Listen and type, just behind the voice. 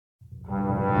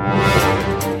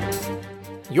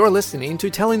You're listening to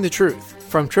Telling the Truth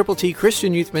from Triple T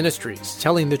Christian Youth Ministries,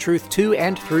 telling the truth to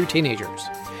and through teenagers.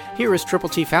 Here is Triple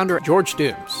T founder George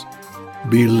Dooms.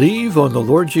 Believe on the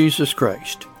Lord Jesus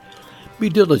Christ. Be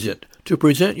diligent to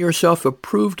present yourself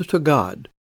approved to God,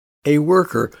 a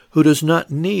worker who does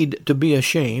not need to be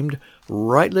ashamed,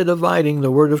 rightly dividing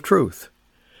the word of truth.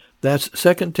 That's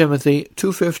 2 Timothy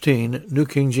 2:15, New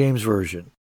King James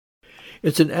Version.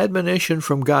 It's an admonition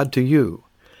from God to you.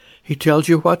 He tells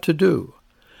you what to do.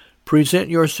 Present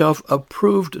yourself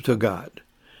approved to God.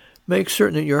 Make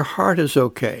certain that your heart is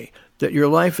okay, that your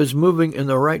life is moving in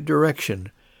the right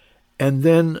direction, and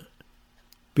then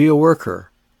be a worker,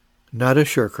 not a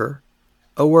shirker,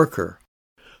 a worker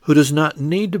who does not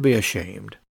need to be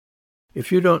ashamed.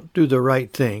 If you don't do the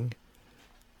right thing,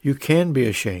 you can be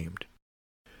ashamed.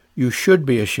 You should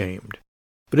be ashamed.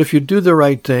 But if you do the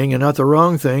right thing and not the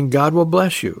wrong thing, God will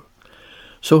bless you.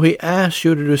 So he asks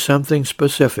you to do something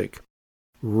specific.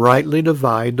 Rightly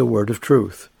divide the word of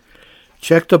truth.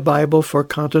 Check the Bible for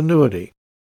continuity.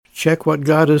 Check what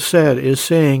God has said, is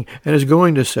saying, and is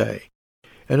going to say.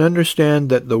 And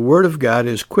understand that the word of God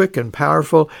is quick and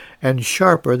powerful and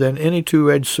sharper than any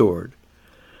two-edged sword.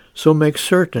 So make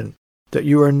certain that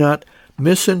you are not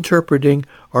misinterpreting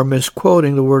or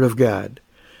misquoting the word of God,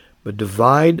 but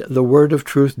divide the word of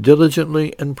truth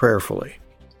diligently and prayerfully.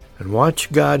 And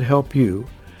watch God help you,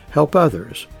 help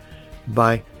others,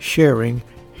 by sharing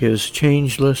his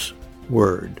changeless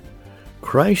word.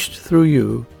 Christ through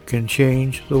you can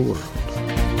change the world.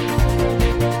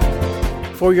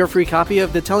 For your free copy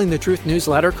of the Telling the Truth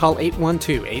newsletter, call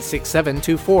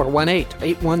 812-867-2418,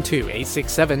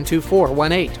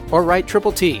 812-867-2418, or write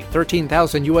Triple T,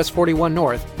 13,000 U.S. 41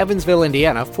 North, Evansville,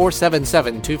 Indiana,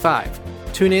 47725.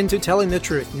 Tune in to Telling the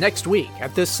Truth next week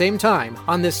at this same time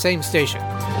on this same station.